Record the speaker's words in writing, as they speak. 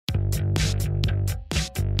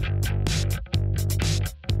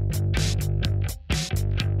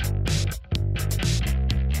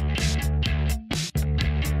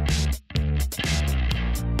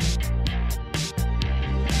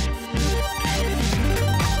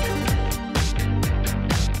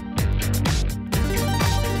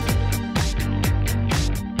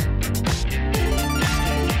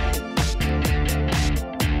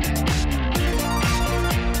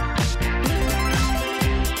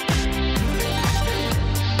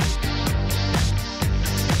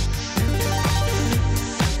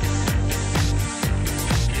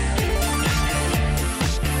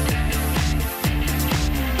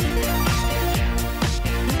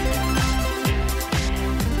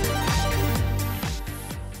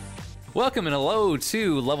Welcome and hello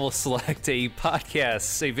to Level Select, a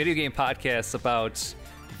podcast, a video game podcast about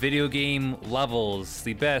video game levels,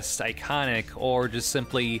 the best, iconic, or just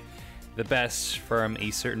simply the best from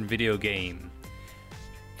a certain video game.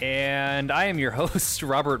 And I am your host,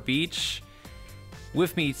 Robert Beach.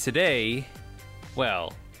 With me today,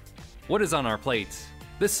 well, what is on our plate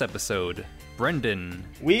this episode? Brendan.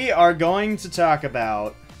 We are going to talk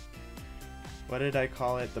about, what did I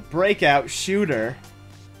call it? The breakout shooter.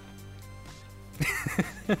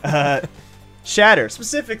 Shatter,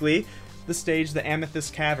 specifically the stage, the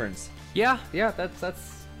Amethyst Caverns. Yeah,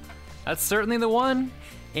 that's certainly the one.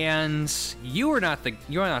 And you are not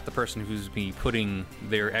the person who's be putting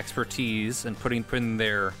their expertise and putting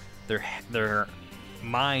their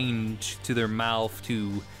mind to their mouth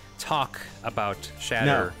to talk about Shatter.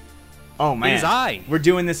 No. Oh man, it is I. We're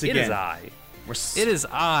doing this again. It is I. It is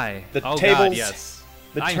I. The oh tables, God, yes.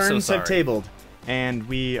 The I'm turns so have tabled, and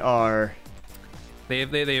we are.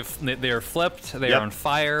 They're flipped. They are on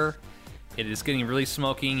fire. It is getting really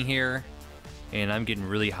smoky in here, and I'm getting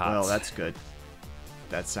really hot. Well, that's good.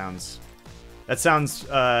 That sounds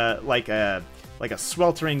like a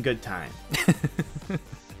sweltering good time.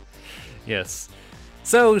 Yes.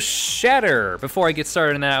 So, Shatter. Before I get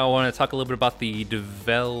started on that, I want to talk a little bit about the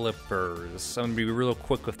developers. I'm going to be real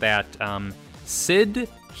quick with that. Sid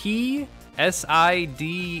He,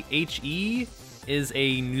 S-I-D-H-E, is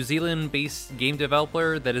a New Zealand-based game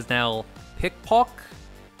developer that is now Pickpock,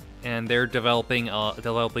 and they're developing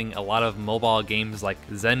a lot of mobile games like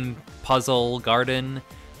Zen Puzzle Garden,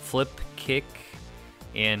 Flip Kick,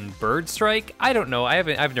 and Bird Strike. I don't know. I've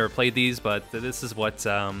never played these, but this is what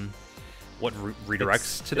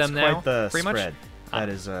redirects to them now. It's quite the pretty spread. Much. That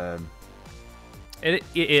is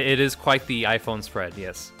It is quite the iPhone spread,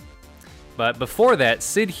 yes. But before that,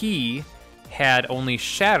 Sid He had only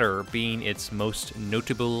Shatter being its most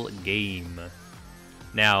notable game.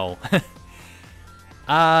 Now,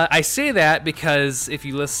 I say that because if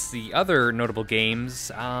you list the other notable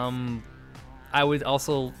games, I would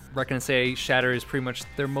also reckon to say Shatter is pretty much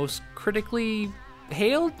their most critically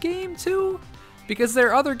hailed game too, because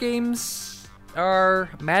their other games are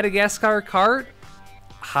Madagascar Kart,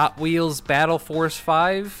 Hot Wheels Battle Force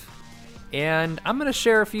 5, and I'm gonna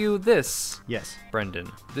share a few this. Yes, Brendan.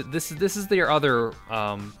 This is their other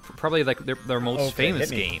probably like their most famous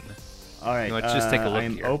game. All right, You know, just take a look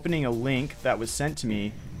I'm here. opening a link that was sent to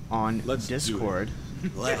me on Discord,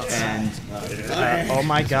 and oh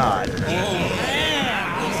my god.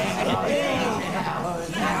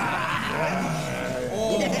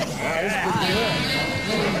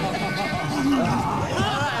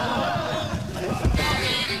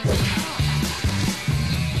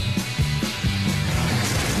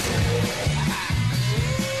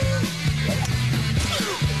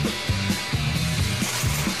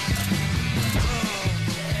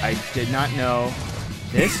 I did not know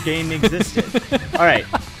this game existed. All right.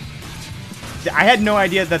 I had no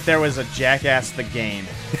idea that there was a Jackass the game.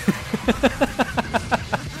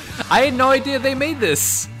 I had no idea they made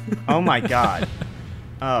this. Oh my god.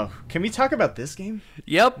 Oh, can we talk about this game?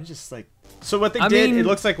 Yep. I'm just like, so what they I did, mean- it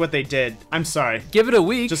looks like what they did. I'm sorry. Give it a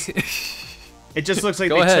week. It just looks like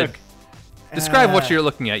Go they ahead. took. Describe what you're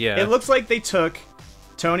looking at. Yeah. It looks like they took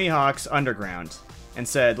Tony Hawk's Underground and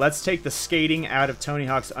said, let's take the skating out of Tony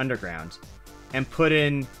Hawk's Underground and put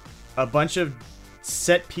in a bunch of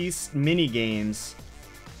set piece mini games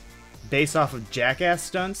based off of Jackass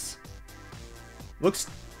stunts.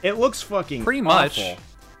 It looks fucking Pretty much. awful,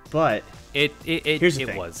 but It here's the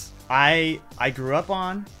thing. was. I grew up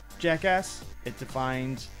on Jackass. It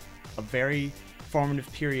defined a very formative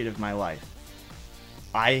period of my life.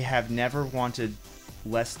 I have never wanted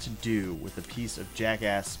less to do with a piece of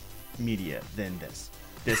Jackass media than this.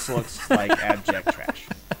 This looks like abject trash.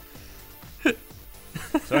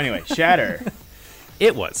 So anyway, Shatter.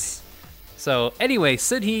 It was. So anyway,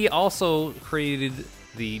 Sid He also created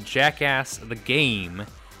the Jackass the game,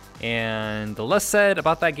 and the less said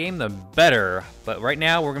about that game, the better. But right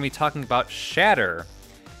now, we're going to be talking about Shatter.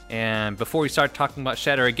 And before we start talking about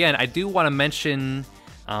Shatter again, I do want to mention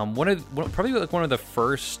probably one of the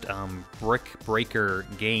first brick breaker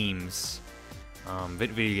games,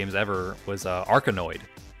 video games ever, was Arkanoid.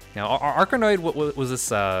 Now, Arkanoid was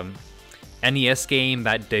this NES game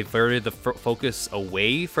that diverted the focus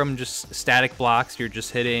away from just static blocks you're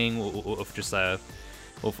just hitting with just a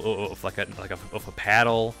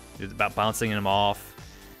paddle, about bouncing them off.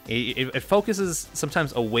 It focuses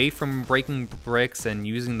sometimes away from breaking bricks and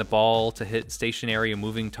using the ball to hit stationary and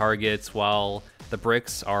moving targets, while the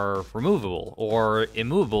bricks are removable or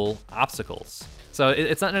immovable obstacles. So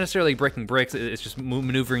it's not necessarily breaking bricks. It's just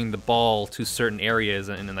maneuvering the ball to certain areas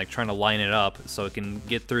and then like trying to line it up so it can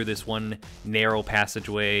get through this one narrow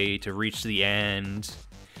passageway to reach the end.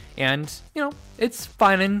 And it's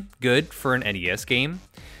fine and good for an NES game.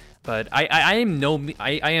 But I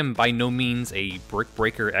am by no means a brick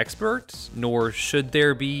breaker expert, nor should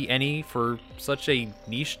there be any for such a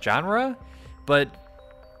niche genre. But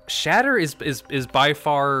Shatter is by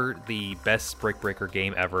far the best brick breaker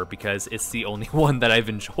game ever because it's the only one that I've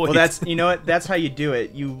enjoyed. Well, that's how you do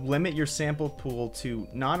it. You limit your sample pool to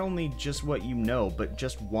not only just what you know, but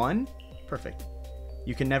just one. Perfect.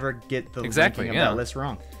 You can never get the ranking of that list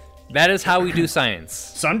wrong. That is how we do science.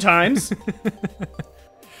 Sometimes.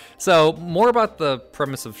 So, more about the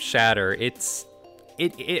premise of Shatter.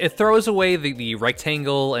 It throws away the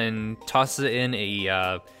rectangle and tosses it in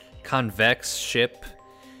a convex ship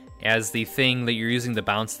as the thing that you're using to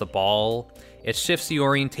bounce the ball. It shifts the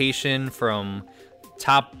orientation from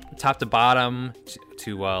top to bottom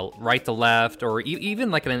to right to left, or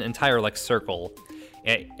even like an entire like circle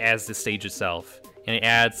as the stage itself. And it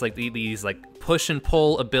adds like these like push and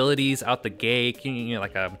pull abilities out the gate,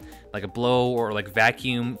 like a blow or like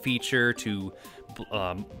vacuum feature to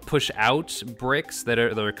push out bricks that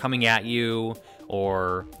are coming at you,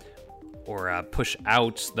 or push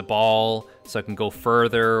out the ball so it can go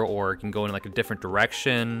further or it can go in like a different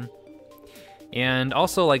direction. And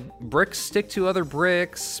also like bricks stick to other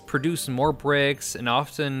bricks, produce more bricks, and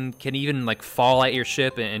often can even like fall at your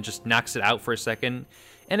ship and just knocks it out for a second.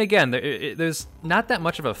 And again, there's not that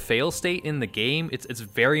much of a fail state in the game. It's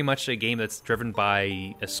very much a game that's driven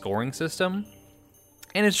by a scoring system.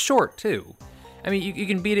 And it's short, too. I mean, you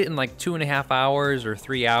can beat it in like 2.5 hours or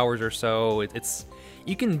 3 hours or so.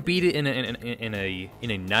 You can beat it in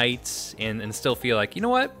a night and still feel like, you know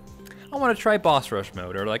what? I want to try boss rush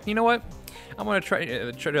mode. Or like, you know what? I want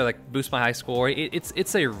to try to like boost my high score.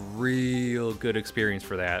 It's a real good experience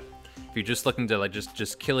for that. If you're just looking to like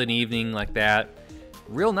just kill an evening like that.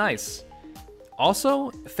 Real nice. Also,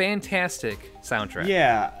 fantastic soundtrack.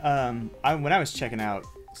 Yeah, when I was checking out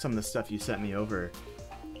some of the stuff you sent me over,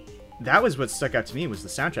 that was what stuck out to me was the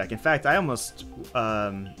soundtrack. In fact, I almost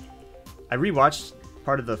I rewatched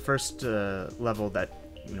part of the first level that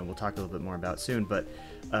we'll talk a little bit more about soon, but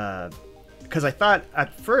because I thought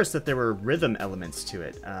at first that there were rhythm elements to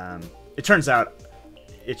it. It turns out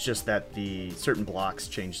it's just that the certain blocks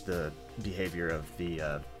change the behavior of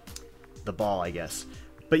the ball, I guess.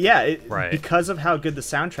 But yeah, because of how good the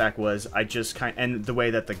soundtrack was, I just and the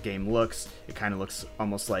way that the game looks, it kind of looks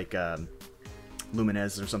almost like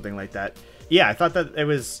Lumines or something like that. Yeah, I thought that it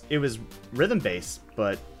was rhythm based,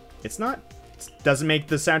 but it's not. It doesn't make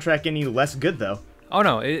the soundtrack any less good though. Oh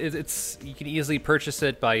no, it's you can easily purchase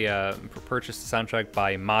it by purchase the soundtrack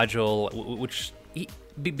by module, which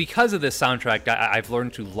because of this soundtrack, I've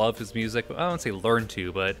learned to love his music. I don't say learn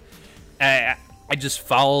to, but I just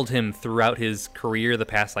followed him throughout his career the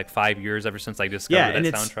past like 5 years ever since I discovered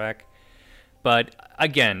that soundtrack. But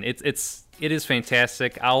again, it is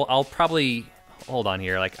fantastic. I'll probably hold on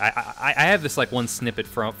here. Like I have this like one snippet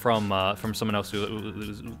from someone else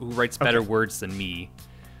who writes better words than me.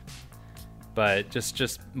 But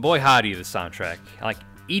just boy howdy, the soundtrack. Like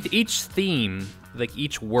each theme, like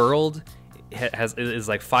each world is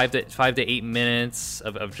like 5 to 8 minutes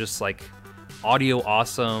of just like audio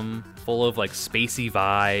awesome, full of like spacey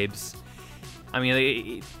vibes. I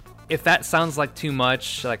mean, if that sounds like too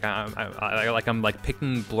much, like I'm like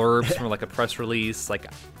picking blurbs from like a press release, like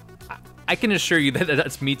I can assure you that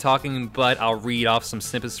that's me talking, but I'll read off some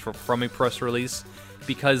snippets from a press release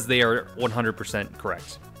because they are 100%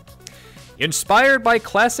 correct. Inspired by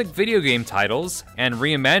classic video game titles and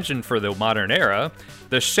reimagined for the modern era,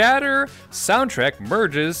 the Shatter soundtrack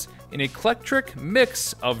merges an eclectic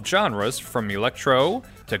mix of genres from electro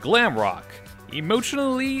to glam rock.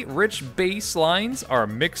 Emotionally rich bass lines are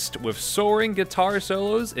mixed with soaring guitar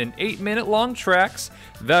solos in 8-minute long tracks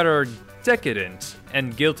that are decadent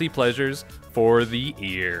and guilty pleasures for the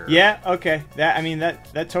ear. Yeah, okay.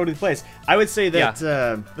 That totally plays. I would say that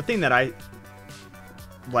the thing that I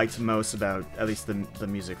liked most about at least the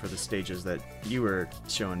music for the stages that you were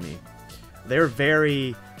showing me, they were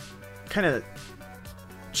very kind of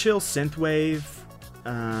chill synthwave,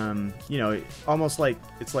 almost like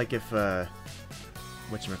it's like if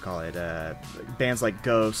bands like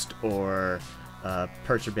Ghost or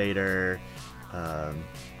Perturbator,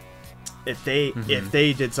 if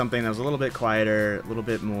they did something that was a little bit quieter, a little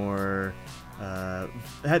bit more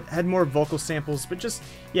had more vocal samples, but just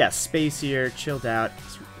spacier, chilled out.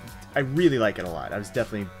 I really like it a lot. I was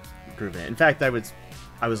definitely grooving it. In fact, I was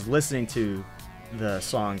listening to the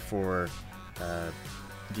song for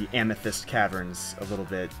the Amethyst Caverns a little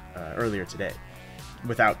bit earlier today,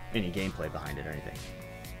 without any gameplay behind it or anything.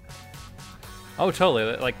 Oh,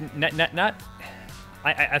 totally. Like, not.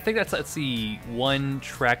 I think that's the one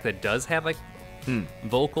track that does have like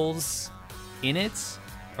vocals in it,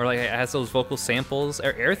 or like it has those vocal samples.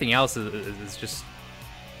 Everything else is just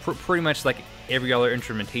pretty much like every other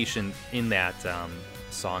instrumentation in that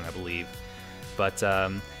song, I believe. But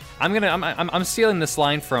I'm stealing this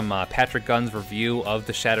line from Patrick Gunn's review of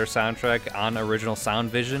the Shatter soundtrack on Original Sound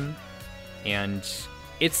Vision, and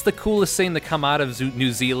it's the coolest thing to come out of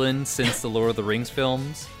New Zealand since the Lord of the Rings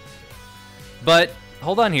films. But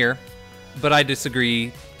hold on here, but I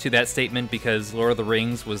disagree to that statement because Lord of the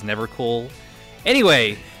Rings was never cool.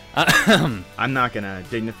 Anyway, I'm not gonna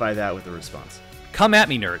dignify that with a response. Come at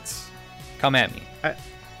me, nerds. Come at me.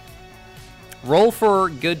 Roll for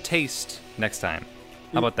good taste next time.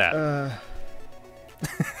 How about that?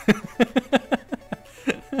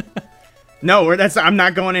 No, I'm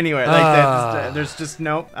not going anywhere. Like that. There's just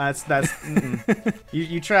no. That's.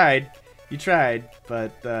 You tried,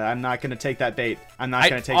 but I'm not gonna take that bait. I'm not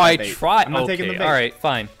gonna take that bait. I tried. I'm not taking the bait. All right,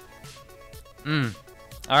 fine.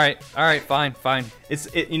 All right, fine.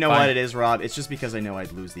 You know fine. what it is, Rob? It's just because I know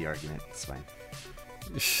I'd lose the argument. It's fine.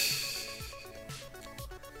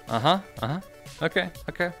 Okay.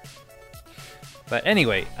 But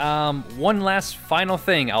anyway, one last final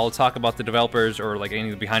thing I'll talk about the developers or like any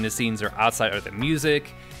of the behind the scenes or outside of the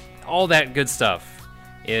music, all that good stuff.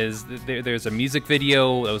 Is there's a music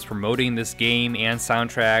video that was promoting this game and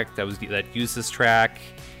soundtrack that used this track.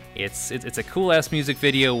 It's a cool ass music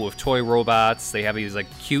video with toy robots. They have these like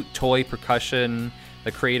cute toy percussion.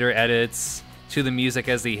 The creator edits to the music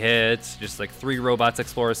as they hit. Just like 3 robots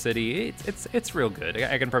explore a city. It's real good.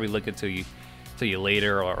 I can probably link it to you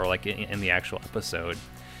later or like in the actual episode.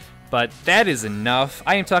 But that is enough.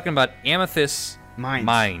 I am talking about Amethyst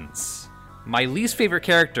Mines. My least favorite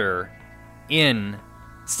character in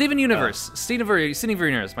Steven Universe. Steven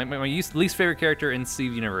Universe. My least favorite character in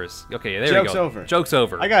Steven Universe. Okay, there we go. Joke's over. Joke's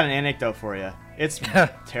over. I got an anecdote for you. It's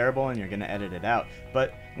terrible, and you're gonna edit it out.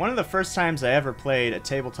 But one of the first times I ever played a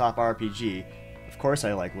tabletop RPG, of course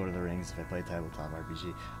I like Lord of the Rings if I play tabletop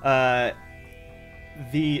RPG.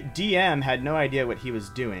 The DM had no idea what he was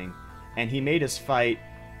doing, and he made us fight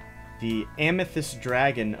the Amethyst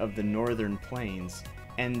Dragon of the Northern Plains.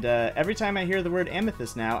 And every time I hear the word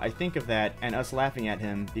Amethyst now, I think of that and us laughing at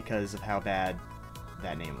him because of how bad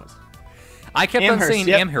that name was. I kept on saying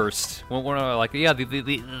yep. Amherst. When we're like, yeah,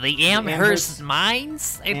 the Amherst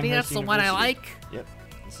Mines. I think that's the one I like. Yep.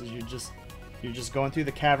 This is you're just going through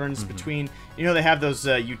the caverns between. You know they have those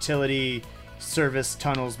utility service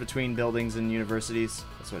tunnels between buildings and universities.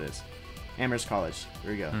 That's what it is. Amherst College.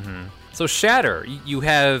 There we go. So Shatter, you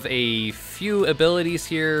have a few abilities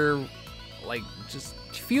here, like just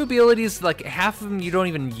few abilities. Like half of them you don't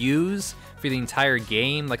even use for the entire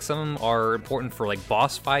game. Like some of them are important for like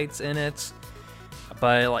boss fights in it.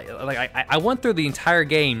 But I went through the entire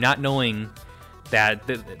game not knowing that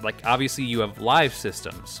like obviously you have life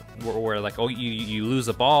systems where like you lose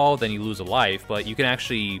a ball, then you lose a life, but you can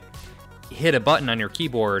actually hit a button on your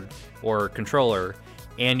keyboard or controller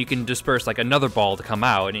and you can disperse like another ball to come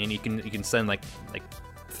out, and you can send like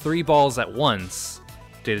 3 balls at once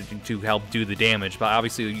to help do the damage. But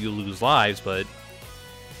obviously you lose lives, but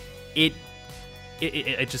it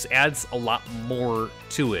just adds a lot more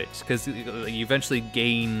to it because you eventually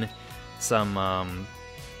gain some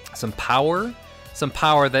power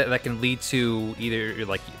that can lead to either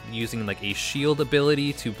like using like a shield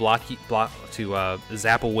ability to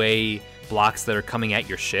zap away blocks that are coming at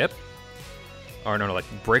your ship, or no, like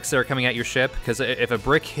bricks that are coming at your ship. Because if a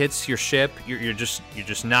brick hits your ship, you're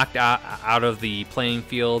just knocked out of the playing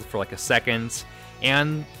field for like a second,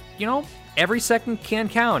 and you know. Every second can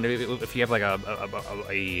count. If you have like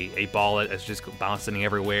a ball that's just bouncing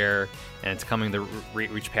everywhere and it's coming to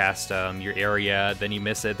reach past your area, then you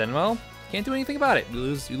miss it, then well, can't do anything about it. You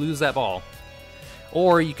lose that ball.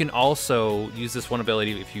 Or you can also use this one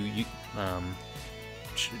ability if you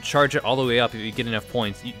charge it all the way up. If you get enough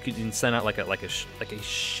points, you can send out like a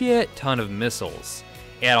shit ton of missiles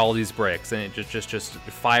at all these bricks, and it just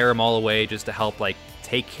fire them all away just to help like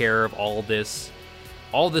take care of all this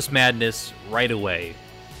madness right away.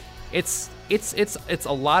 It's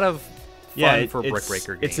a lot of fun for a Brick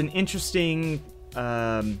Breaker game. It's an interesting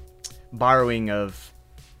borrowing of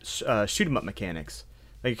shoot 'em up mechanics.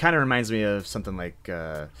 Like it kind of reminds me of something like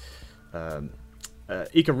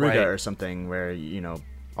Ikaruga or something, where you know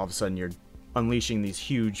all of a sudden you're unleashing these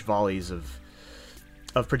huge volleys of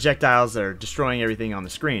projectiles that are destroying everything on the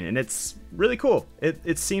screen, and it's really cool.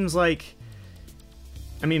 It seems like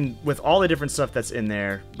I mean, with all the different stuff that's in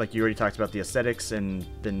there, like you already talked about the aesthetics and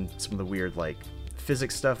then some of the weird like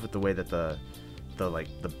physics stuff with the way that the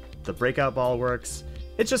breakout ball works.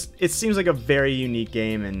 It seems like a very unique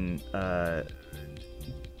game, and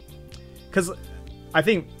because I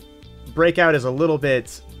think Breakout is a little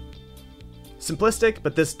bit simplistic,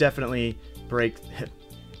 but this definitely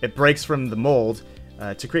breaks from the mold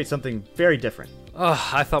to create something very different.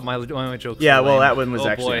 Oh, I thought my jokes. Yeah, were well, lame. that one was Oh,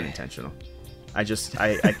 actually boy. unintentional. I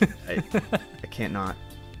can't not.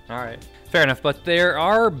 All right, fair enough. But there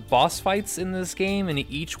are boss fights in this game in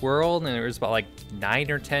each world, and there's about like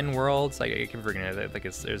 9 or 10 worlds. Like I can forget. I think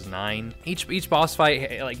there's 9. Each boss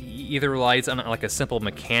fight like either relies on like a simple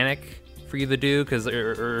mechanic for you to do, because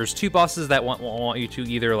there's 2 bosses that want you to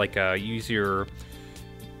either like use your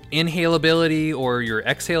inhale ability or your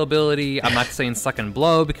exhale ability. I'm not saying suck and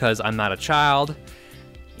blow because I'm not a child,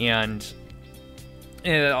 and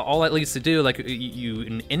all that leads to do, like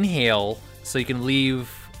you inhale so you can leave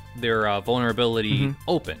their vulnerability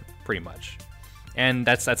open, pretty much, and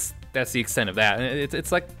that's the extent of that. And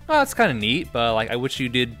it's like, oh, it's kind of neat, but like I wish you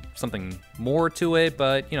did something more to it.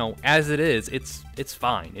 But you know, as it is, it's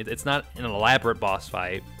fine. It's not an elaborate boss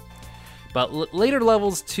fight, but later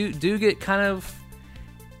levels do get kind of,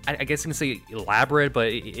 I guess you can say elaborate, but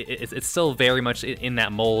it's still very much in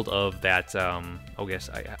that mold of that.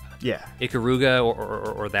 Yeah, Ikaruga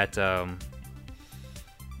or that.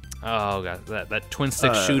 Oh god, that twin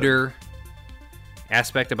stick shooter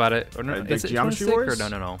aspect about it. Or no, like is it Geometry twin Wars? stick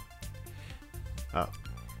or no? Oh.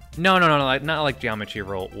 No, like, not like Geometry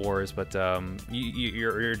Wars, but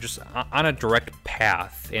you're just on a direct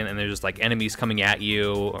path, and there's just like enemies coming at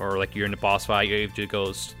you, or like you're in a boss fight, you have to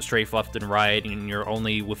go straight left and right, and you're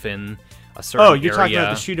only within a certain area. Oh, you're talking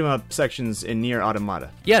about the shoot 'em up sections in Nier Automata.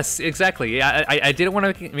 Yes, exactly. Yeah, I didn't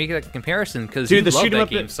want to make that comparison because Dude, the love shoot 'em that up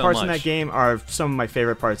game so parts much. in that game are some of my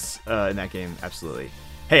favorite parts in that game. Absolutely.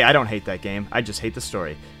 Hey, I don't hate that game. I just hate the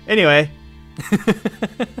story. Anyway.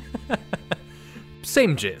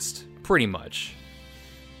 Same gist, pretty much.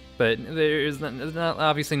 But there's not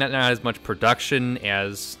obviously not as much production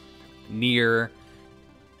as Nier,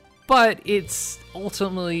 but it's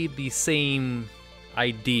ultimately the same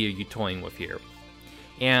idea you're toying with here.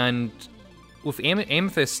 And with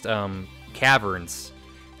Amethyst Caverns,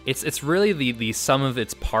 it's really the sum of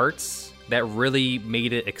its parts that really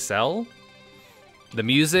made it excel. The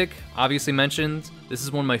music, obviously mentioned, this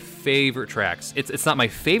is one of my favorite tracks. It's not my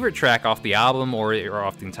favorite track off the album or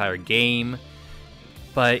off the entire game,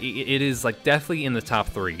 but it is like definitely in the top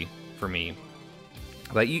 3 for me.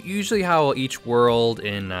 But usually how each world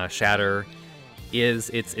in Shatter is,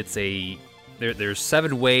 there's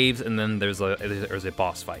 7 waves, and then there's a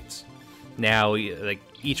boss fight. Now, like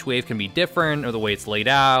each wave can be different, or the way it's laid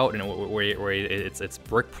out, and where its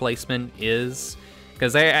brick placement is.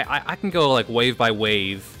 Because I can go like wave by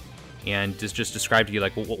wave and just describe to you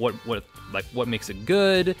like what makes it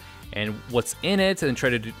good and what's in it, and try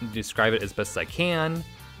to describe it as best as I can.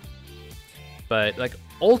 But like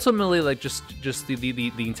ultimately, like just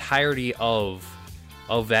the entirety of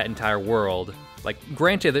that entire world. Like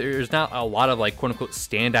granted, there's not a lot of like quote unquote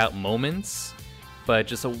standout moments, but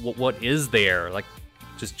just what is there, like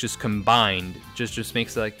just combined, just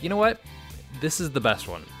makes it like, you know what, this is the best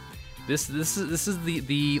one. This is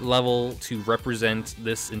the level to represent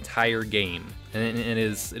this entire game, and it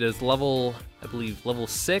is level, I believe, level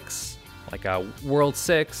 6, like World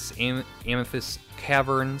 6, Amethyst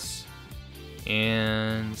Caverns.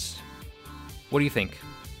 And what do you think?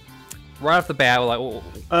 Right off the bat, like,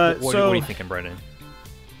 what are you thinking, Brendan?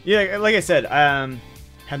 Yeah, like I said,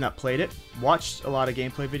 have not played it. Watched a lot of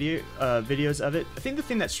gameplay videos of it. I think the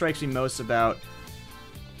thing that strikes me most about,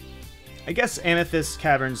 I guess, Amethyst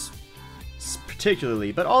Caverns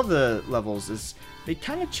particularly, but all the levels, is they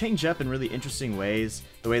kind of change up in really interesting ways.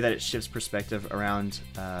 The way that it shifts perspective around,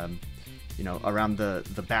 around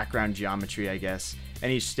the background geometry, I guess.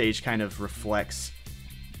 And each stage kind of reflects,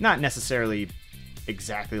 not necessarily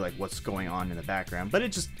exactly like what's going on in the background, but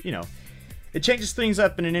it just, it changes things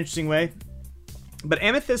up in an interesting way. But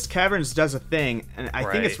Amethyst Caverns does a thing, and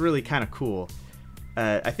I think it's really kind of cool.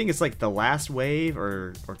 I think it's like the last wave,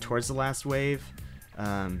 or towards the last wave.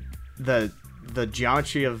 The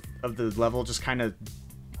geometry of the level just kind of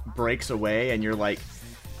breaks away, and you're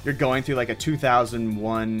going through like a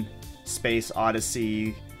 2001 Space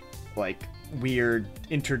Odyssey, like weird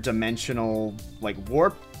interdimensional, like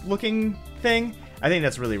warp looking thing. I think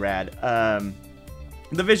that's really rad. The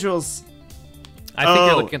visuals, I think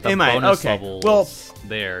you're looking at the bonus okay. levels. Well,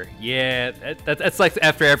 there, yeah, that's like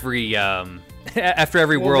after every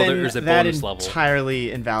world, there's a bonus level. That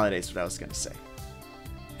entirely invalidates what I was gonna say.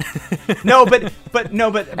 No, but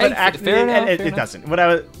no, but Hey, actually, fair enough, fair it enough. doesn't.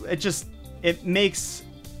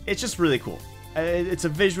 It's just really cool. It's a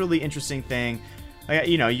visually interesting thing.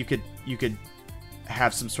 You know, you could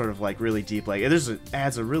have some sort of like really deep, like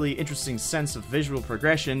adds a really interesting sense of visual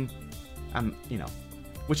progression. You know,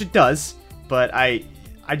 which it does, but I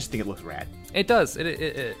just think it looks rad. It does. It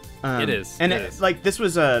is. And It is. like this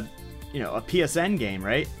was a PSN game,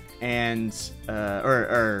 right? And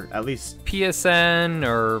or at least PSN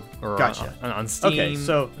or Gotcha. on Steam, Okay,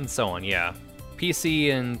 so- and so on. Yeah,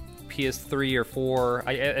 PC and PS3 or 4.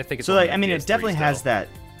 I think it's so only like I mean it PS3 definitely has still.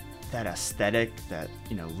 that aesthetic, that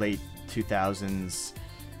late 2000s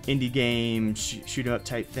indie game shoot 'em up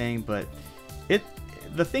type thing, but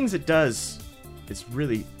the things it does, it's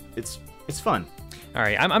really it's fun. All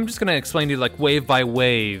right, I'm just gonna explain to you like wave by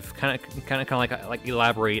wave, kind of like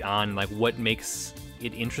elaborate on like what makes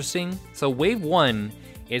it interesting. So wave 1,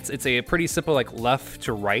 it's a pretty simple like left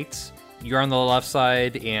to right. You're on the left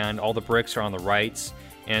side and all the bricks are on the right,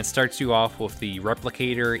 and it starts you off with the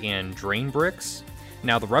replicator and drain bricks.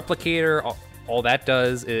 Now the replicator, all that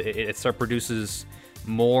does it produces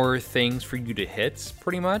more things for you to hit,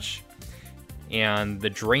 pretty much. And the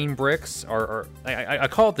drain bricks I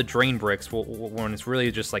call it the drain bricks when it's really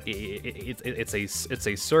just like it's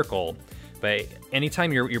a circle, but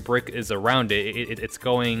anytime your brick is around it's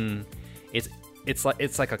going, it's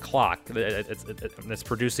like a clock. It's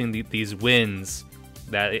producing these winds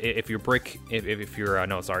that if your brick, if your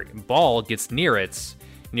ball gets nears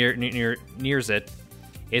it,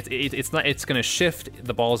 it's going to shift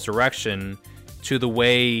the ball's direction to the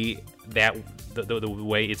way that the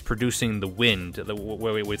way it's producing the wind, the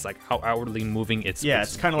way it's like how outwardly moving its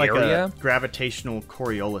It's kind of like area. a gravitational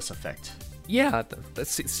Coriolis effect. Yeah,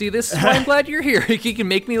 see, this is why I'm glad you're here. You can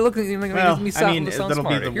make me look, make me Well, sound, I mean, sound that'll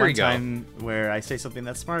smarter. be the Here one you go. time where I say something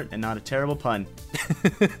that's smart and not a terrible pun.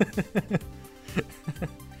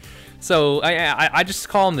 So I just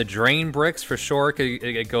call them the drain bricks for short.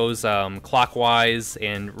 It goes clockwise,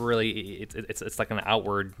 and really it's like an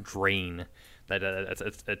outward drain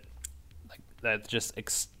that just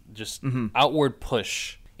outward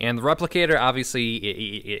push. And the replicator, obviously,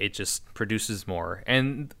 it just produces more.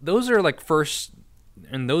 And those are like bricks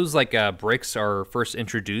are first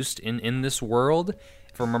introduced in this world,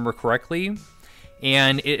 if I remember correctly.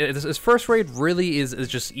 And this first raid really is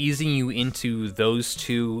just easing you into those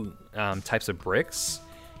two types of bricks,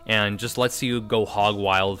 and just lets you go hog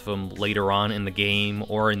wild with them later on in the game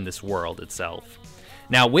or in this world itself.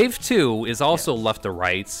 Now, Wave 2 is also left to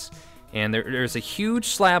right, and there's a huge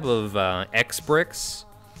slab of X bricks.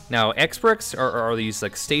 Now, X bricks are these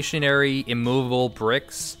like stationary, immovable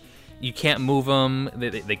bricks. You can't move them.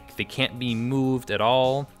 They can't be moved at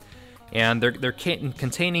all. And they're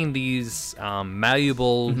containing these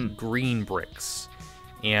malleable green bricks.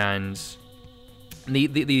 And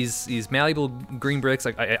these malleable green bricks,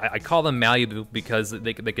 I call them malleable because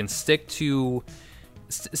they can stick to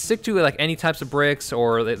like any types of bricks,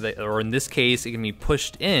 or in this case, it can be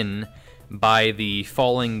pushed in by the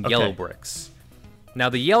falling yellow bricks. Now,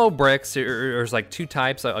 the yellow bricks, there's like two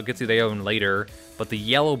types. I'll get to the other one later. But the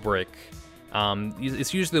yellow brick,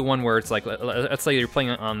 it's usually the one where it's like, let's say you're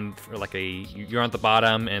playing on like you're at the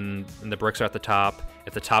bottom and the bricks are at the top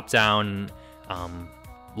down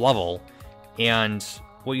level, and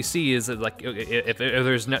what you see is that like if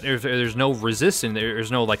there's no resistance,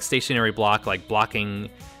 there's no like stationary block like blocking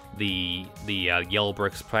the yellow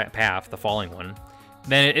brick's path, the falling one,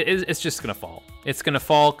 then it's just gonna fall. It's gonna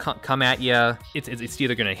fall, come at you. It's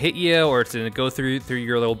either gonna hit you or it's gonna go through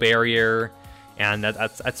your little barrier, and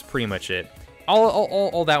that's pretty much it.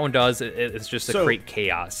 All that one does is just to create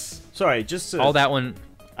chaos. Sorry, just all that one.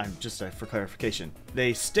 For clarification,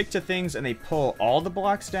 they stick to things and they pull all the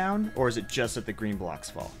blocks down, or is it just that the green blocks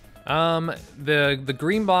fall? The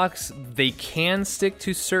green blocks, they can stick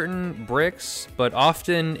to certain bricks, but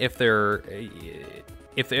often if there's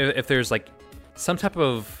like some type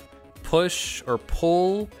of push or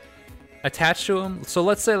pull attached to them. So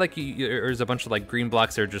let's say like there's a bunch of like green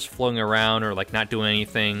blocks that are just floating around or like not doing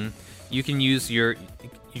anything. You can use your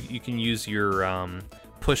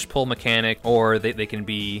push pull mechanic, or they can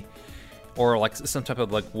be, or like some type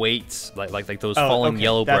of like weights, like those falling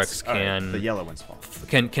yellow bricks can. Right. The yellow ones fall.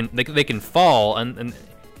 They can fall, and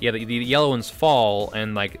yeah, the yellow ones fall,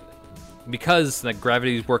 and like because like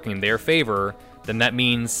gravity is working in their favor, then that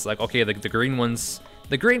means like okay, the green ones.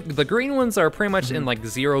 The green ones are pretty much in like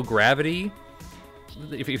zero gravity.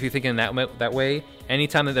 If you're thinking that way,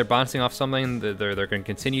 anytime that they're bouncing off something, they're going to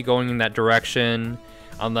continue going in that direction,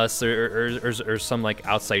 unless there's some like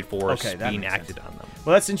outside force being acted on them.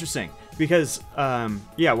 Well, that's interesting Because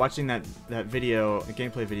yeah, watching that video, the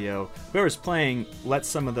gameplay video, whoever's playing lets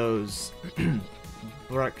some of those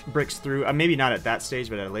bricks through. Maybe not at that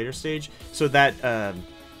stage, but at a later stage. So that I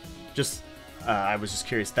was just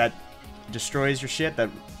curious. That destroys your shit.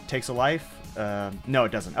 That takes a life. No,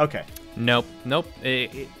 it doesn't. Okay. Nope.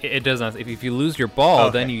 It does not. If you lose your ball,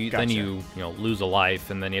 Okay, then you gotcha. lose a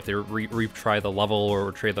life, and then you have to retry the level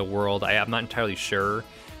or retry the world. I'm not entirely sure,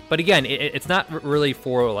 but again, it's not really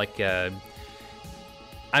for like. I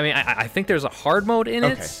think there's a hard mode in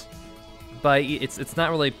Okay. it, but it's not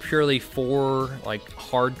really purely for like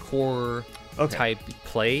hardcore Okay. type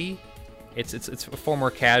play. It's far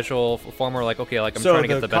more casual, far more like, okay, like I'm So trying to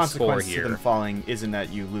get the best score consequence to here. them falling isn't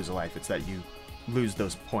that you lose a life; it's that you lose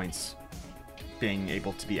those points being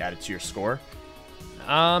able to be added to your score.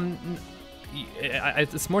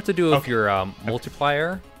 It's more to do with Okay. your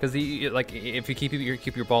multiplier, because like if you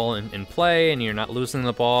keep your ball in play and you're not losing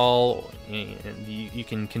the ball, and you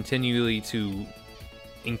can continually to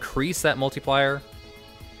increase that multiplier.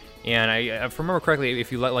 And if I remember correctly,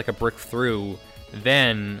 if you let like a brick through,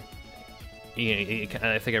 then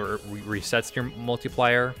I think it resets your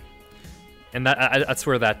multiplier, and that's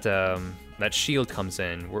where that shield comes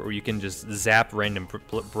in, where you can just zap random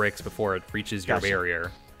bricks before it reaches your Gotcha.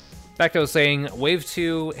 barrier. Back to what I was saying, Wave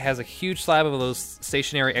 2 has a huge slab of those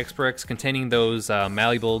stationary X bricks containing those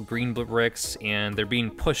malleable green bricks, and they're being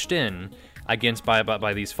pushed in against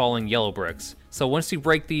by these falling yellow bricks. So once you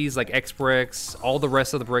break these like X bricks, all the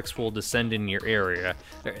rest of the bricks will descend in your area.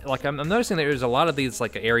 Like I'm noticing that there's a lot of these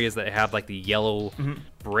like areas that have like the yellow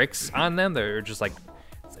bricks on them. They're just like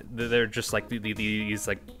these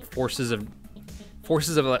like forces of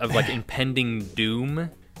like impending doom.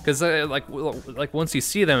 Because like once you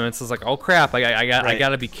see them, it's just like, oh crap! I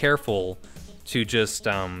gotta be careful to just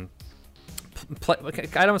play. I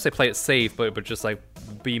don't want to say play it safe, but just like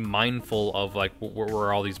be mindful of like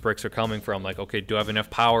where all these bricks are coming from. Like, okay, do I have enough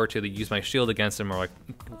power to use my shield against them, or like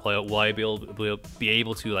will I be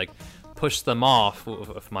able to like push them off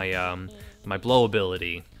with my my blow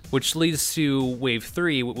ability? Which leads to Wave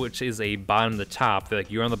 3, which is a bottom to top. Like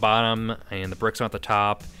you're on the bottom and the bricks are at the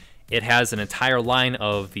top. It has an entire line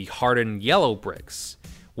of the hardened yellow bricks,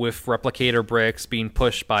 with replicator bricks being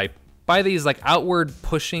pushed by these like outward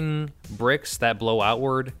pushing bricks that blow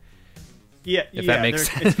outward. Yeah, if that makes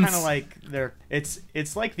it's sense. kind of like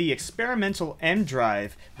it's like the experimental M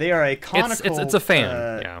drive. They are a conical. It's a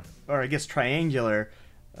fan, yeah, or I guess triangular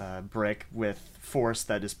brick with force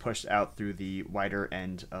that is pushed out through the wider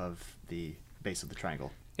end of the base of the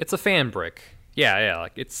triangle. It's a fan brick. Yeah,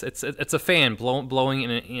 like it's a fan blowing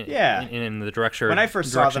in the direction. When I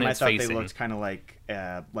first saw them, I it's thought facing. they looked kind of like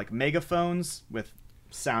megaphones with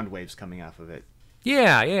sound waves coming off of it.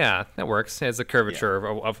 Yeah, that works. It has a curvature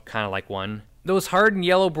of kind of like one. Those hardened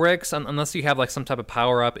yellow bricks, unless you have like some type of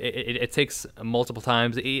power up, it takes multiple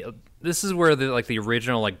times. This is where the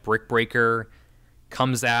original like brick breaker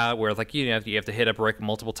comes out, where like you have to hit a brick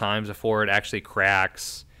multiple times before it actually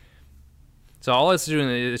cracks. So all it's doing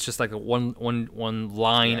is just like one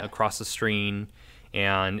line across the screen,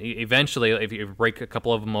 and eventually, if you break a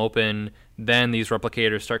couple of them open, then these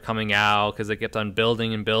replicators start coming out because they kept on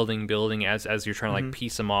building and building as you're trying to like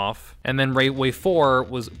piece them off. And then Wave 4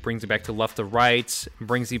 brings you back to left to right,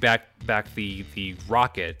 brings you back the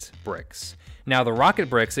rocket bricks. Now the rocket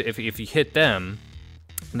bricks, if you hit them,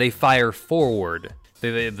 they fire forward.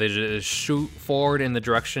 They just shoot forward in the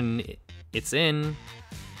direction it's in,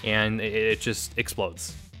 and it just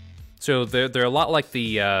explodes. So they're a lot like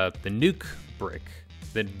the nuke brick.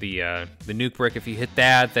 The nuke brick, if you hit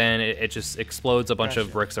that, then it just explodes a bunch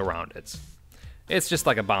of bricks around it. It's just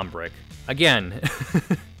like a bomb brick. Again,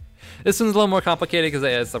 this one's a little more complicated because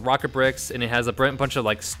it has the rocket bricks, and it has a bunch of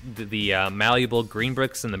like the malleable green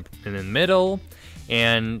bricks in the middle,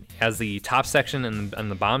 and as the top section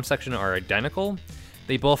and the bottom section are identical,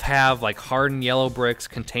 they both have like hardened yellow bricks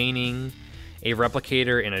containing a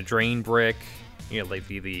replicator and a drain brick, like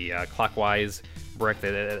the clockwise brick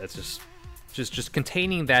that's just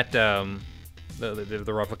containing that the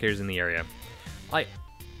replicators in the area.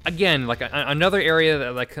 Again, like another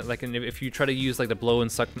area that like if you try to use like the blow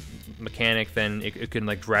and suck mechanic, then it can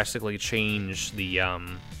like drastically change the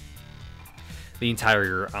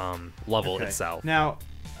entire level itself. Now,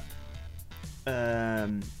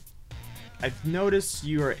 I've noticed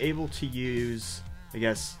you are able to use, I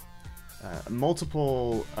guess,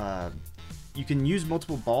 multiple. You can use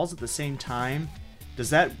multiple balls at the same time. Does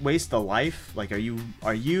that waste the life? Like, are you?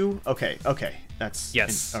 Okay. That's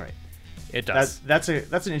yes. All right. It does. That's an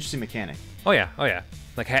interesting mechanic. Oh yeah.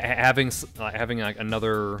 Like having like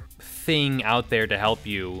another thing out there to help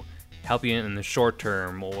you help you in the short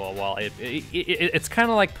term. While it's kind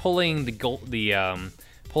of like pulling the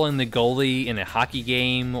pulling the goalie in a hockey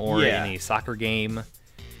game or in a soccer game.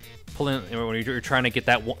 Pulling when you're trying to get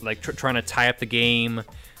that, like trying to tie up the game,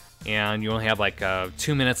 and you only have like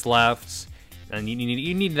 2 minutes left, and you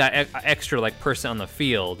need that extra like person on the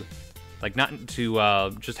field, like not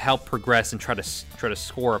to just help progress and try to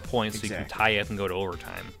score a point so you can tie up and go to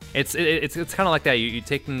overtime. It's kind of like that. You're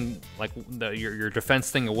taking like your defense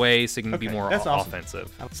thing away so you can be more offensive.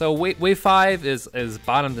 Awesome. So wave 5 is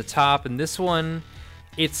bottom to top, and this one.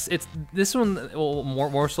 This one will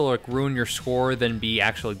more so like ruin your score than be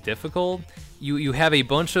actually difficult. You have a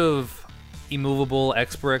bunch of immovable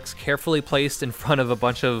X bricks carefully placed in front of a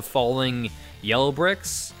bunch of falling yellow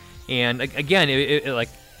bricks, and again, like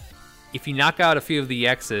if you knock out a few of the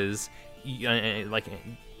X's, like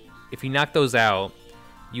if you knock those out,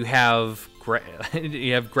 you have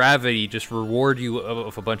gravity just reward you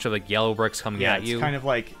of a bunch of like yellow bricks coming at you. It's kind of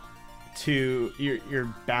like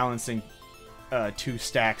you're balancing 2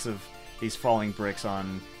 stacks of these falling bricks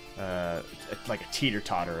on like a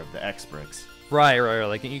teeter-totter of the X bricks. Right.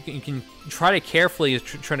 Like you can try to carefully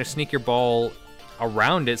try to sneak your ball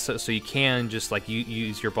around it, so you can just like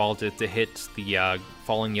use your ball to hit the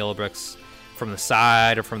falling yellow bricks from the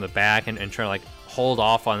side or from the back, and try to like hold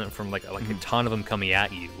off on it from like a ton of them coming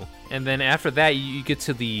at you. And then after that, you get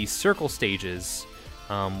to the circle stages.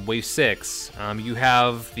 Wave 6, you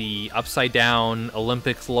have the upside down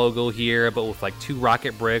Olympics logo here, but with like 2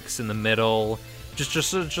 rocket bricks in the middle.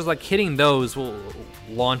 Just like hitting those will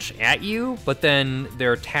launch at you, but then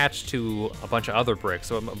they're attached to a bunch of other bricks,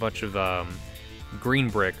 so a bunch of green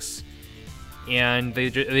bricks, and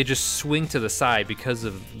they just swing to the side because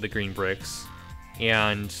of the green bricks,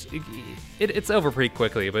 and it's over pretty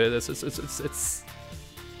quickly. But it's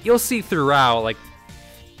you'll see throughout like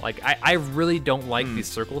I really don't like these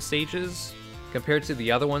circle stages compared to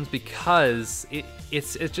the other ones, because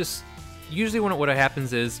it's just usually what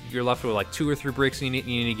happens is you're left with like 2 or 3 bricks you need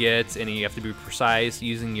to get, and you have to be precise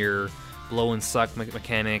using your blow and suck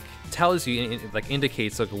mechanic. It tells you, like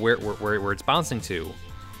indicates like where it's bouncing to.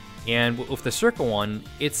 And with the circle one,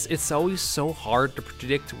 it's always so hard to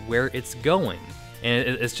predict where it's going, and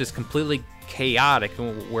it's just completely chaotic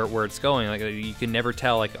where it's going. Like you can never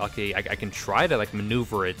tell. Like, okay, I can try to like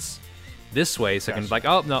maneuver it this way, so I can like,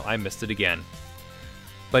 oh no, I missed it again.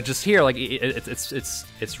 But just here, like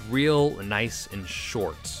it's real nice and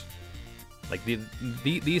short. Like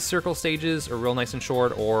these circle stages are real nice and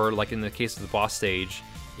short, or like in the case of the boss stage,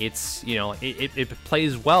 it's it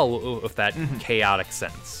plays well with that chaotic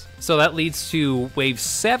sense. So that leads to wave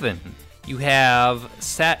 7. You have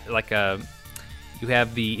you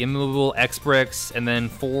have the immovable X bricks, and then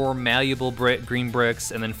 4 malleable green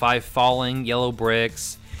bricks, and then 5 falling yellow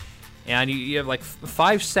bricks, and you have like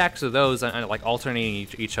 5 stacks of those, like alternating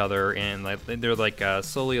each other, and like they're like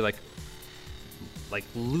slowly like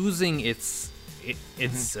losing its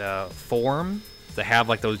form to have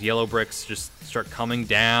like those yellow bricks just start coming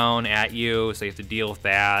down at you, so you have to deal with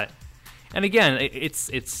that. And again,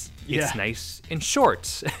 it's nice and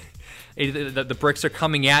short. The bricks are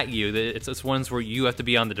coming at you. It's ones where you have to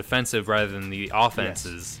be on the defensive rather than the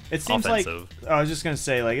offenses. Yes. It seems offensive. Like I was just gonna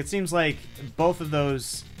say, like it seems like both of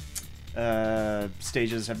those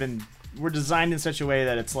stages were designed in such a way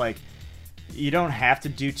that it's like you don't have to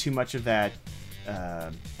do too much of that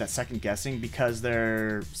second guessing, because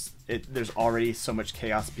there's already so much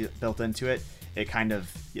chaos built into it. It kind of,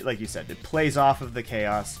 like you said, it plays off of the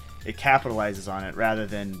chaos. It capitalizes on it rather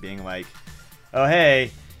than being like, oh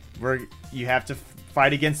hey, you have to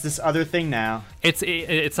fight against this other thing now.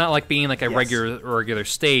 It's not like being like a regular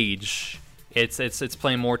stage. It's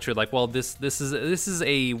playing more to like, well, this is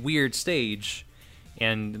a weird stage,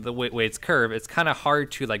 and the way it's curved, it's kind of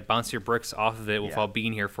hard to like bounce your bricks off of it without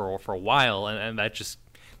being here for a while, and that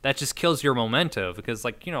just kills your momentum, because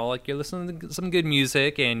like like you're listening to some good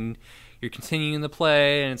music and you're continuing to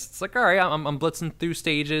play, and it's like, all right, I'm blitzing through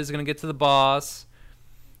stages, gonna get to the boss,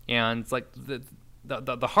 and it's like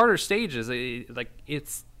the harder stages,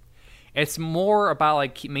 it's more about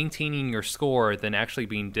like maintaining your score than actually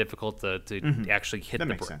being difficult to actually hit the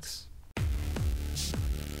bricks. Sense.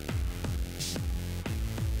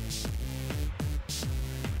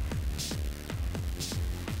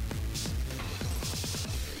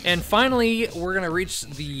 And finally, we're gonna reach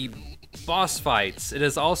the boss fights. It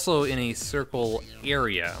is also in a circle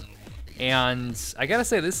area, and I gotta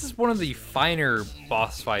say, this is one of the finer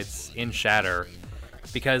boss fights in Shatter,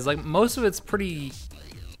 because like most of it's pretty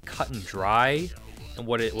cut and dry, and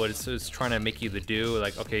what it's trying to make you to do,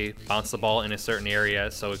 like, okay, bounce the ball in a certain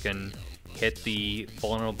area so it can hit the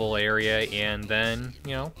vulnerable area, and then,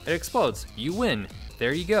 you know, it explodes. You win.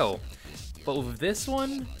 There you go. But with this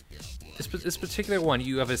one, this particular one,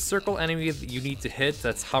 you have a circle enemy that you need to hit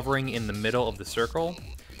that's hovering in the middle of the circle,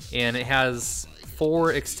 and it has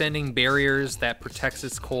 4 extending barriers that protects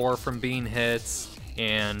its core from being hit,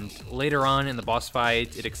 and later on in the boss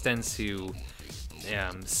fight, it extends to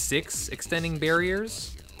 6 extending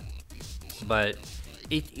barriers, but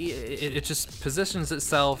it just positions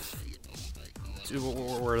itself to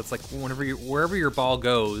where it's like wherever your ball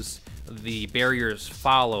goes, the barriers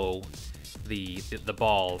follow the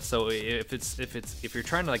ball. So if you're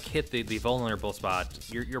trying to like hit the vulnerable spot,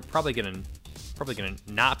 you're probably gonna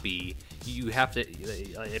not be. You have to.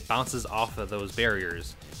 It bounces off of those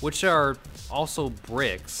barriers, which are also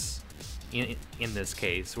bricks. In this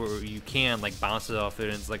case, where you can like bounce it off it,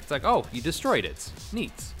 and it's like oh, you destroyed it.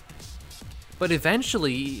 Neat. But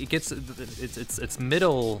eventually, it gets its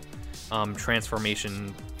middle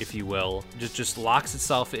transformation, if you will, just locks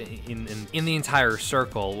itself in the entire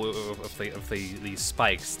circle of these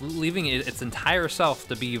spikes, leaving its entire self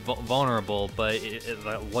to be vulnerable. But it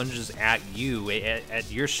lunges at you, at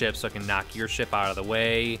your ship, so it can knock your ship out of the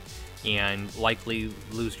way and likely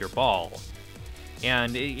lose your ball.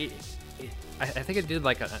 And I think it did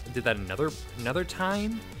did that another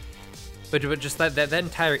time, but just that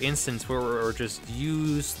entire instance where just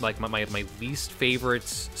used like my least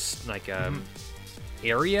favorite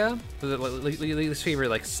area, the least favorite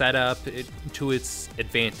like setup to its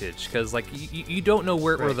advantage, because like you don't know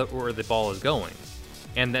where the ball is going,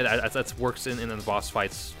 and that works in the boss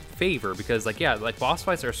fight's favor, because like boss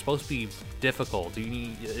fights are supposed to be difficult.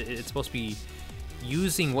 It's supposed to be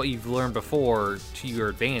using what you've learned before to your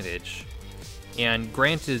advantage. And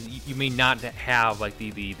granted, you may not have like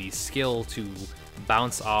the skill to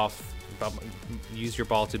use your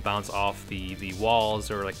ball to bounce off the walls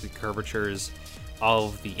or like the curvatures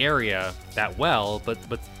of the area that well, but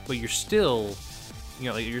you're still,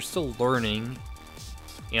 you're still learning,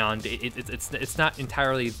 and it's not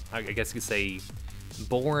entirely, I guess you could say,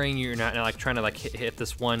 boring. You're not like trying to like hit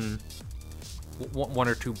this one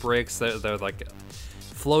or two bricks that they're like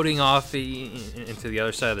floating off into the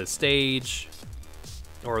other side of the stage,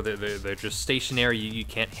 or they're just stationary. You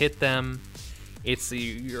can't hit them. It's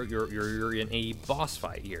you're in a boss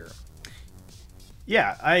fight here.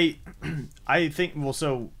 Yeah, I think, well,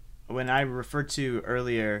 so when I referred to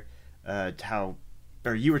earlier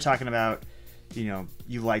you were talking about,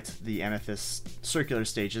 you liked the Amethyst circular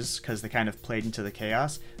stages because they kind of played into the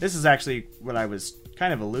chaos. This is actually what I was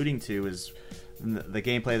kind of alluding to, is the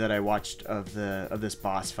gameplay that I watched of this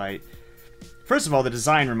boss fight. First of all, the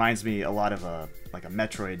design reminds me a lot of a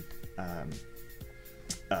Metroid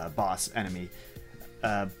boss enemy,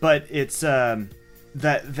 but it's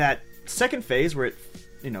that second phase where it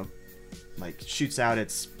like shoots out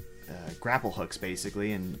its grapple hooks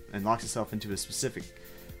basically and locks itself into a specific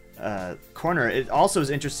corner. It also is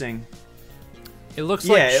interesting. It looks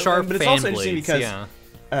like sharp but it's fan also interesting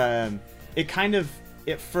blades, because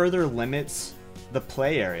it further limits the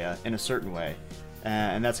play area in a certain way.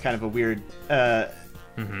 And that's kind of a weird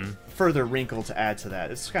further wrinkle to add to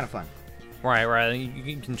that. It's kind of fun. Right.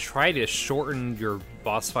 You can try to shorten your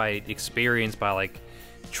boss fight experience by like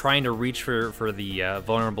trying to reach for the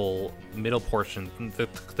vulnerable middle portion,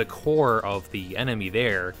 the core of the enemy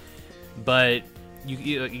there, but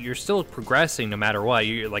you're still progressing no matter what.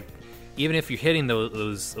 You're like, even if you're hitting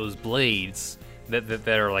those blades that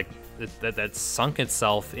are like that sunk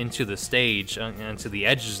itself into the stage, into the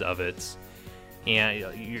edges of it.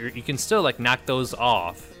 And you can still like knock those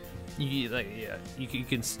off. You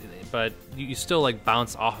can, but you still like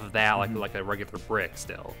bounce off of that like a regular brick.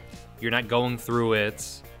 Still, you're not going through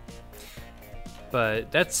it.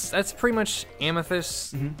 But that's pretty much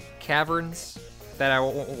Amethyst Caverns that I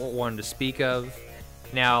wanted to speak of.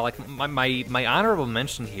 Now, like my honorable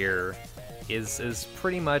mention here is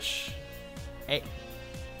pretty much it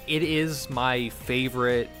is my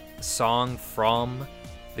favorite song from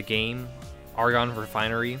the game, Argon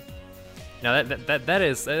Refinery. Now that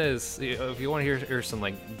is if you want to hear some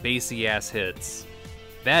like bassy ass hits,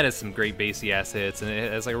 that is some great bassy ass hits, and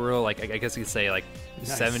it has like a real, like, I guess you could say like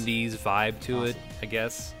nice 70s vibe to it. I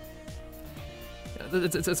guess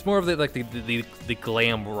it's more of the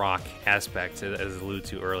glam rock aspect, as alluded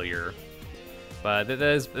to earlier. But that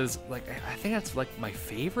is like, I think that's like my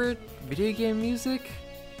favorite video game music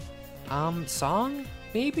song.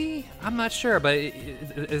 Maybe, I'm not sure, but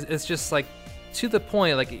it's just like to the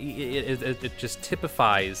point. Like it just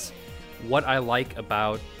typifies what I like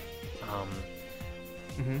about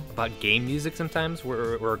about game music sometimes,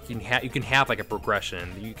 where you can have like a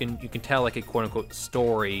progression. You can tell like a quote unquote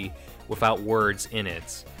story without words in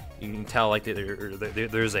it. You can tell like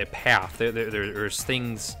there's a path. There's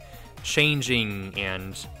things changing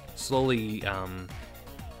and slowly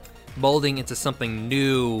molding into something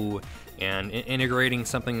new and integrating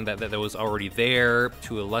something that was already there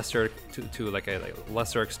to a lesser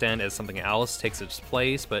extent as something else takes its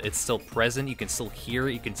place, but it's still present. You can still hear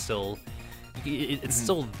it. You can still it's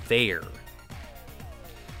still there.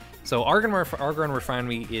 So Argon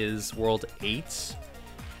Refinery is World 8,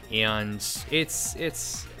 and it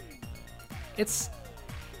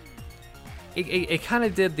kind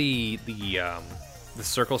of did the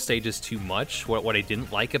circle stages too much. What I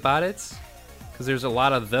didn't like about it, because there's a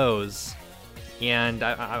lot of those, and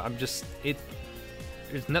I'm just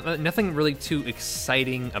there's nothing really too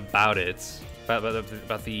exciting about it,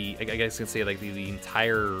 about the I guess you can say like the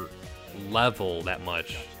entire level that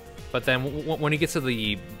much. But then when you get to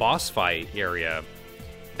the boss fight area,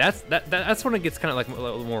 that's when it gets kind of like a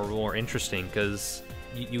little more interesting, because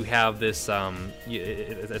you have this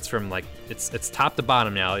it's from like it's top to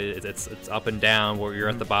bottom now. It's up and down, where you're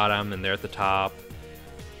at the bottom and they're at the top.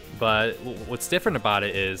 But what's different about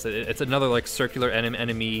it is it's another like circular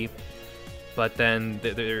enemy, but then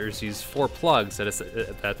there's these 4 plugs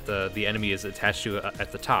that the enemy is attached to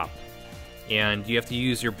at the top, and you have to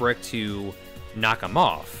use your brick to knock them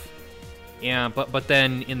off. And but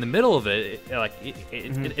then in the middle of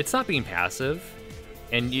it's not being passive,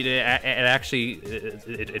 and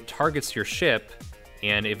it targets your ship,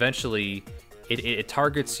 and eventually it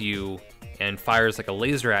targets you and fires like a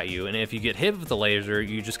laser at you, and if you get hit with the laser,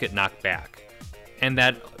 you just get knocked back. And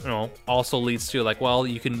that also leads to like, well,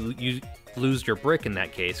 you lose your brick in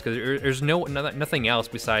that case, because there's nothing else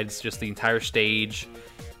besides just the entire stage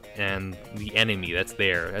and the enemy that's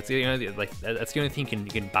there. That's the only thing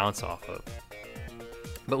you can bounce off of.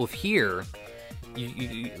 But with here,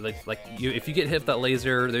 if you get hit with that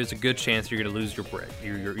laser, there's a good chance you're gonna lose your brick.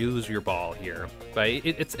 You lose your ball here. But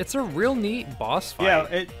it's a real neat boss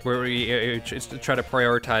fight, where you try to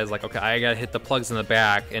prioritize like, okay, I gotta hit the plugs in the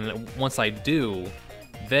back, and once I do,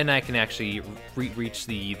 then I can actually reach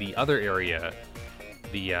the other area,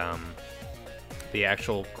 the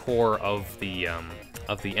actual core of the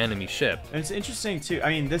enemy ship. And it's interesting too. I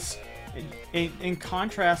mean, this in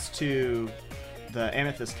contrast to the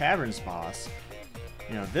Amethyst Caverns boss,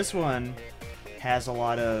 this one has a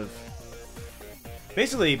lot of,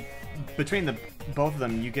 basically between both of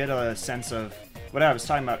them, you get a sense of what I was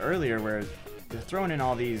talking about earlier, where they're throwing in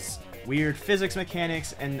all these weird physics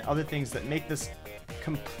mechanics and other things that make this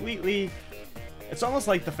completely. It's almost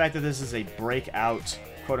like the fact that this is a breakout,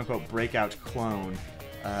 quote-unquote breakout clone.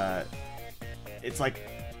 It's like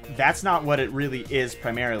that's not what it really is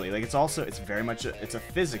primarily. Like, it's very much a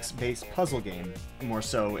physics-based puzzle game, more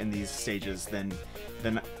so in these stages than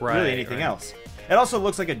really anything else. It also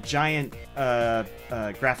looks like a giant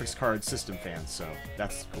graphics card system fan, so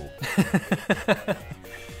that's cool.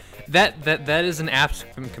 That is an apt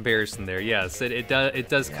comparison there. Yes, it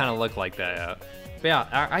does kind of look like that. But yeah,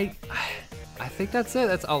 I think that's it.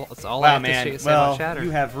 That's all I have to say about Shatter. You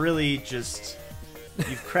have really just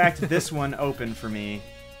you've cracked this one open for me.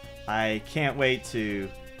 I can't wait to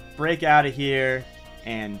break out of here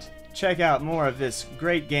and check out more of this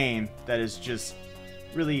great game that is just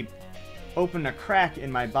really opened a crack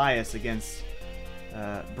in my bias against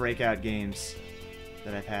breakout games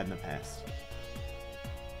that I've had in the past.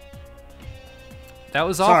 That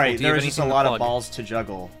was awful. Sorry, there was just a lot of balls to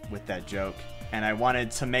juggle with that joke, and I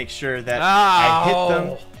wanted to make sure that I hit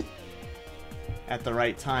them at the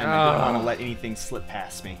right time. I didn't want to let anything slip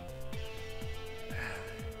past me.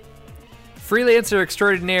 Freelancer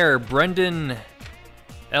extraordinaire Brendan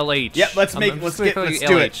LH. Yep, let's do it.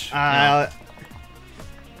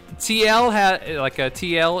 TL had like a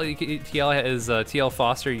TL is TL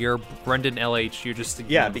Foster. You're Brendan LH. You're just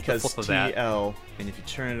because TL, and if you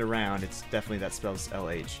turn it around, it's definitely that spells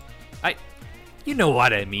LH. You know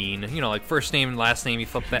what I mean. Like first name and last name. You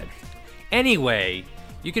flip that. Anyway,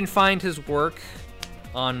 you can find his work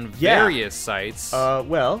on various sites.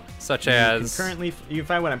 Such as you can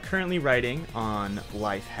find what I'm currently writing on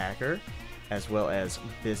Lifehacker, as well as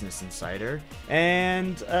Business Insider.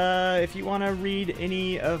 And if you want to read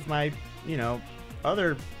any of my,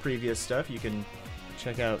 other previous stuff, you can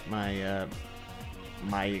check out my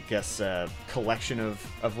collection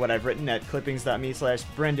of what I've written at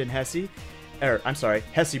clippings.me/Brendan Hesse.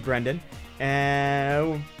 Hesse Brendan.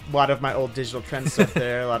 And a lot of my old Digital Trends stuff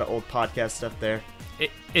there, a lot of old podcast stuff there.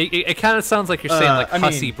 It kind of sounds like you're saying like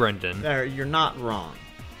Hussy Brendan. You're not wrong.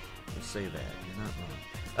 I'll say that. You're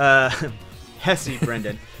not wrong. Hesse,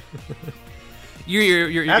 Brendan.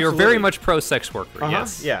 You're Absolutely. very much pro sex worker.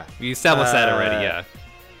 Yes. Yeah. We established that already. Yeah.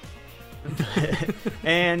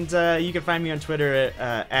 And you can find me on Twitter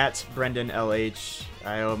at BrendanLH.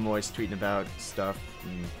 I'm always tweeting about stuff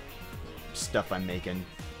I'm making.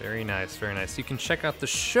 Very nice, very nice. You can check out the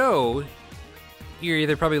show. You're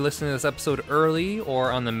either probably listening to this episode early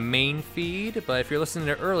or on the main feed, but if you're listening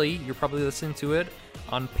to it early, you're probably listening to it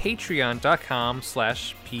on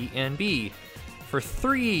patreon.com/PNB. For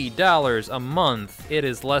 $3 a month, it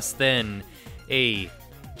is less than a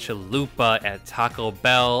chalupa at Taco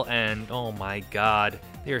Bell, and oh my god,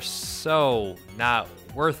 they're so not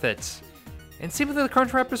worth it. And same with the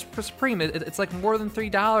Crunchwrap Supreme, it's like more than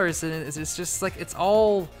 $3, and it's just like, it's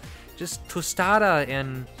all just tostada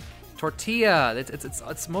and tortilla.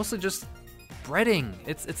 It's mostly just breading.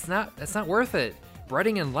 It's not worth it.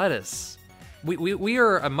 Breading and lettuce. We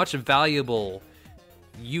are a much valuable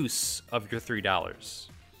use of your $3.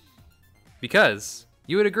 Because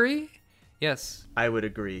you would agree? Yes. I would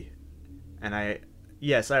agree. And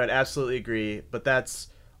yes, I would absolutely agree, but that's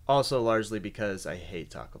also largely because I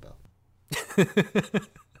hate Taco Bell.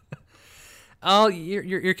 Oh,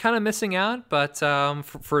 you're kind of missing out, but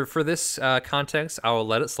for this context, I will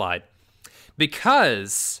let it slide.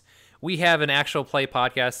 Because we have an actual play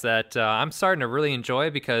podcast that I'm starting to really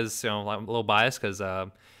enjoy because, I'm a little biased because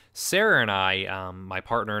Sarah and I, my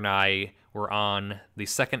partner and I, were on the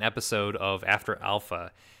second episode of After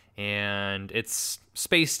Alpha, and it's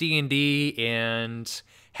space D&D, and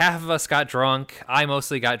half of us got drunk. I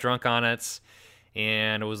mostly got drunk on it,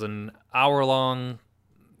 and it was an hour-long,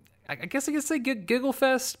 I guess I could say giggle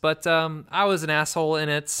fest, but I was an asshole in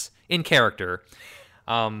it, in character.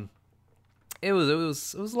 It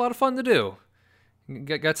was a lot of fun to do.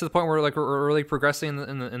 Got to the point where we're really progressing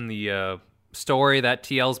in the story that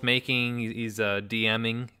TL's making. He's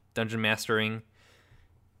DMing, dungeon mastering,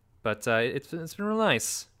 but it's been real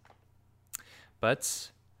nice.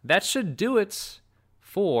 But that should do it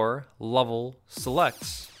for Level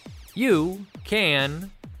Select. You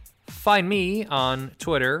can find me on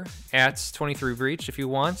Twitter at 23breach if you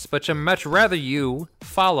want, but I'd much rather you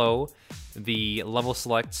follow the Level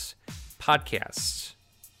Select podcast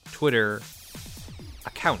Twitter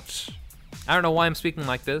account. I don't know why I'm speaking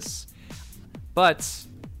like this, but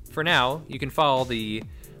for now, you can follow the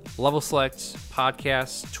Level Select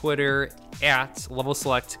podcast Twitter at Level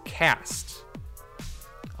Select Cast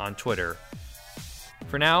on Twitter.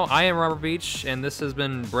 For now, I am Robert Beach, and this has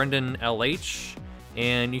been Brendan LH,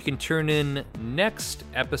 and you can tune in next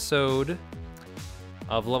episode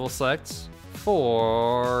of Level Select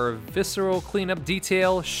for Visceral Cleanup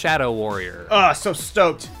Detail Shadow Warrior. Oh, so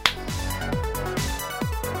stoked.